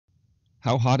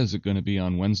How hot is it going to be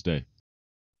on Wednesday?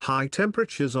 High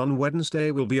temperatures on Wednesday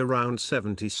will be around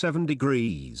 77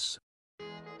 degrees.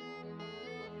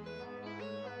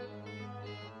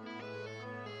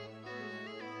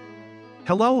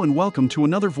 Hello and welcome to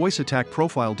another VoiceAttack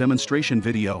profile demonstration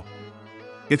video.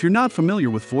 If you're not familiar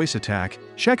with VoiceAttack,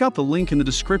 check out the link in the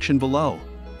description below.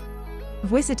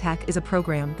 VoiceAttack is a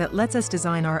program that lets us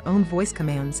design our own voice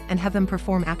commands and have them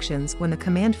perform actions when the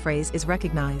command phrase is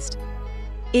recognized.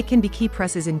 It can be key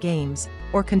presses in games,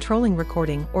 or controlling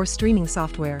recording or streaming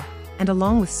software, and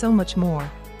along with so much more,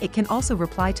 it can also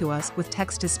reply to us with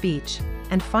text-to-speech,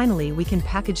 and finally we can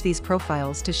package these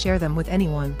profiles to share them with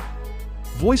anyone.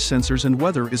 Voice Sensors and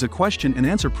Weather is a question and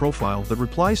answer profile that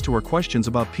replies to our questions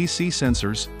about PC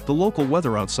sensors, the local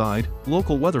weather outside,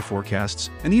 local weather forecasts,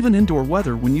 and even indoor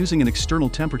weather when using an external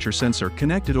temperature sensor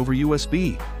connected over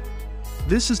USB.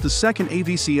 This is the second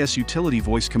AVCS utility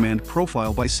voice command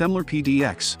profile by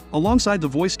SemlerPDX, alongside the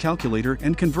voice calculator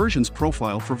and conversions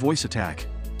profile for VoiceAttack.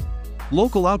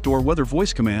 Local outdoor weather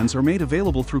voice commands are made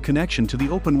available through connection to the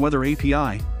Open Weather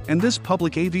API, and this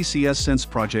public AVCS SENS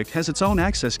project has its own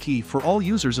access key for all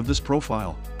users of this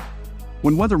profile.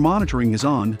 When weather monitoring is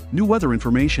on, new weather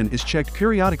information is checked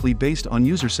periodically based on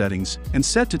user settings and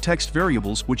set to text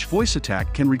variables which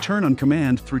VoiceAttack can return on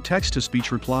command through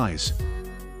text-to-speech replies.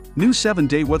 New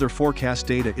 7-day weather forecast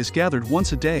data is gathered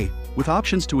once a day, with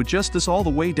options to adjust this all the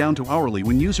way down to hourly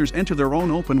when users enter their own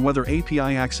Open Weather API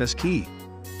access key.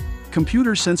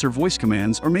 Computer sensor voice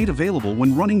commands are made available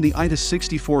when running the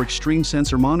AVCS Extreme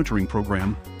Sensor Monitoring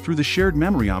program through the shared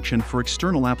memory option for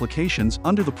external applications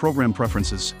under the program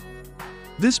preferences.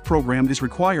 This program is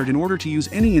required in order to use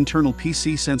any internal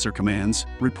PC sensor commands,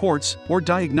 reports, or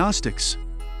diagnostics.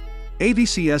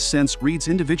 AVCS SENS reads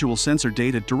individual sensor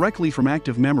data directly from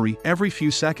active memory every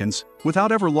few seconds,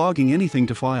 without ever logging anything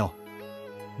to file.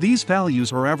 These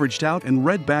values are averaged out and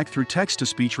read back through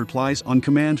text-to-speech replies on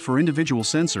command for individual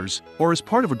sensors, or as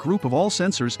part of a group of all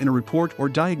sensors in a report or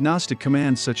diagnostic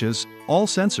command such as all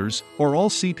sensors, or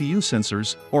all CPU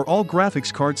sensors, or all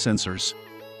graphics card sensors.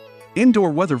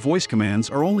 Indoor weather voice commands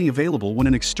are only available when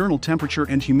an external temperature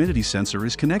and humidity sensor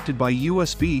is connected by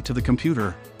USB to the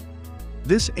computer.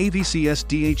 This AVCS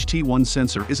DHT1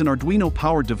 sensor is an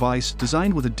Arduino-powered device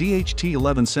designed with a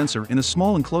DHT11 sensor in a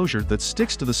small enclosure that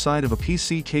sticks to the side of a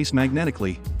PC case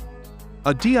magnetically.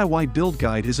 A DIY build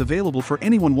guide is available for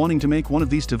anyone wanting to make one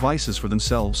of these devices for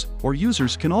themselves, or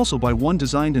users can also buy one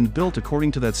designed and built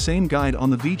according to that same guide on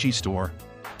the VG store.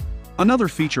 Another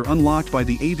feature unlocked by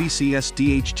the AVCS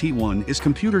DHT1 is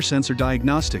computer sensor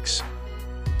diagnostics.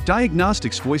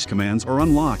 Diagnostics voice commands are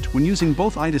unlocked when using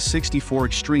both AVCS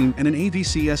Extreme and an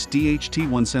AVCS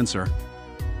DHT1 sensor.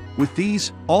 With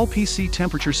these, all PC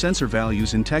temperature sensor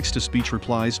values in text-to-speech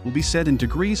replies will be set in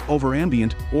degrees over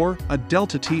ambient, or a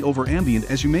delta T over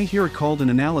ambient as you may hear it called in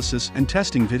analysis and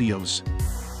testing videos.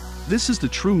 This is the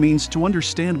true means to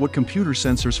understand what computer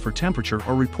sensors for temperature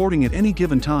are reporting at any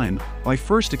given time, by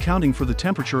first accounting for the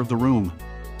temperature of the room.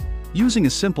 Using a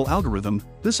simple algorithm,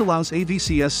 this allows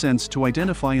AVCS SENS to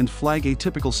identify and flag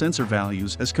atypical sensor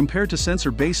values as compared to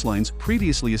sensor baselines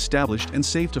previously established and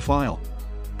saved to file.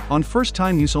 On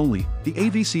first-time use only, the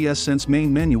AVCS SENS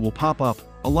main menu will pop up,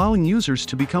 allowing users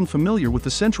to become familiar with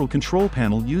the central control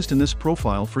panel used in this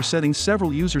profile for setting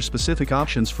several user-specific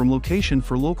options from location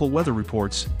for local weather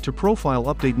reports to profile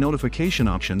update notification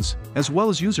options, as well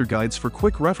as user guides for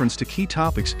quick reference to key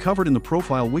topics covered in the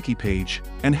profile wiki page,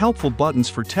 and helpful buttons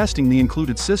for testing the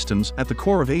included systems at the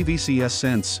core of AVCS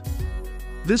SENS.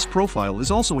 This profile is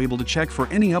also able to check for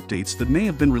any updates that may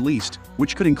have been released,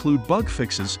 which could include bug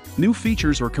fixes, new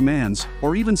features or commands,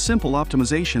 or even simple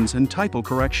optimizations and typo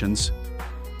corrections.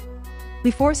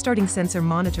 Before starting sensor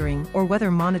monitoring or weather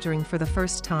monitoring for the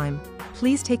first time,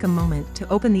 please take a moment to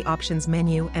open the Options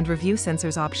menu and review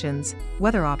Sensors options,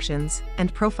 Weather options,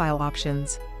 and Profile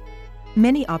options.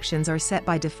 Many options are set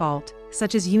by default,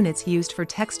 such as units used for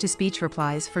text-to-speech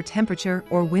replies for temperature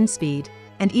or wind speed,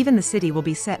 and even the city will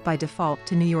be set by default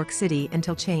to New York City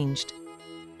until changed.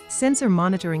 Sensor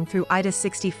monitoring through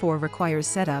AVCS requires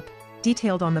setup,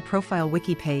 detailed on the Profile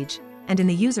Wiki page, and in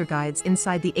the user guides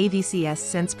inside the AVCS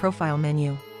SENS profile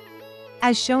menu.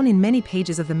 As shown in many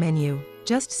pages of the menu,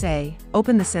 just say,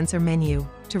 "Open the sensor menu,"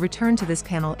 to return to this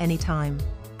panel anytime.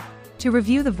 To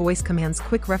review the voice commands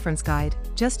quick reference guide,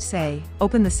 just say,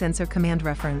 "Open the sensor command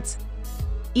reference."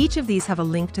 Each of these have a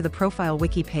link to the profile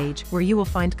wiki page where you will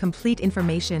find complete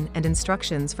information and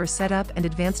instructions for setup and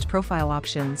advanced profile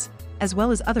options, as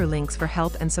well as other links for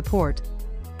help and support.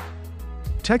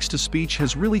 Text-to-speech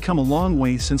has really come a long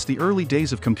way since the early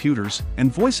days of computers,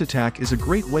 and VoiceAttack is a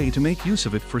great way to make use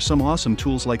of it for some awesome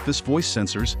tools like this voice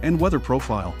sensors and weather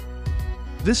profile.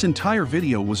 This entire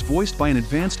video was voiced by an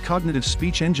advanced cognitive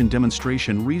speech engine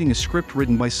demonstration reading a script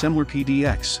written by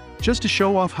SemlerPDX, just to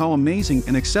show off how amazing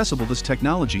and accessible this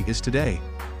technology is today.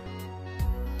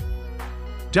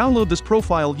 Download this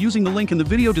profile using the link in the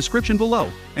video description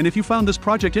below, and if you found this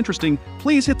project interesting,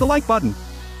 please hit the like button.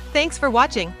 Thanks for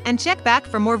watching, and check back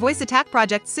for more VoiceAttack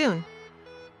projects soon.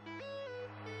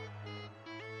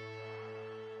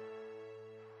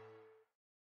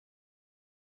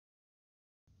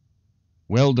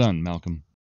 Well done, Malcolm.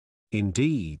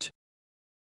 Indeed.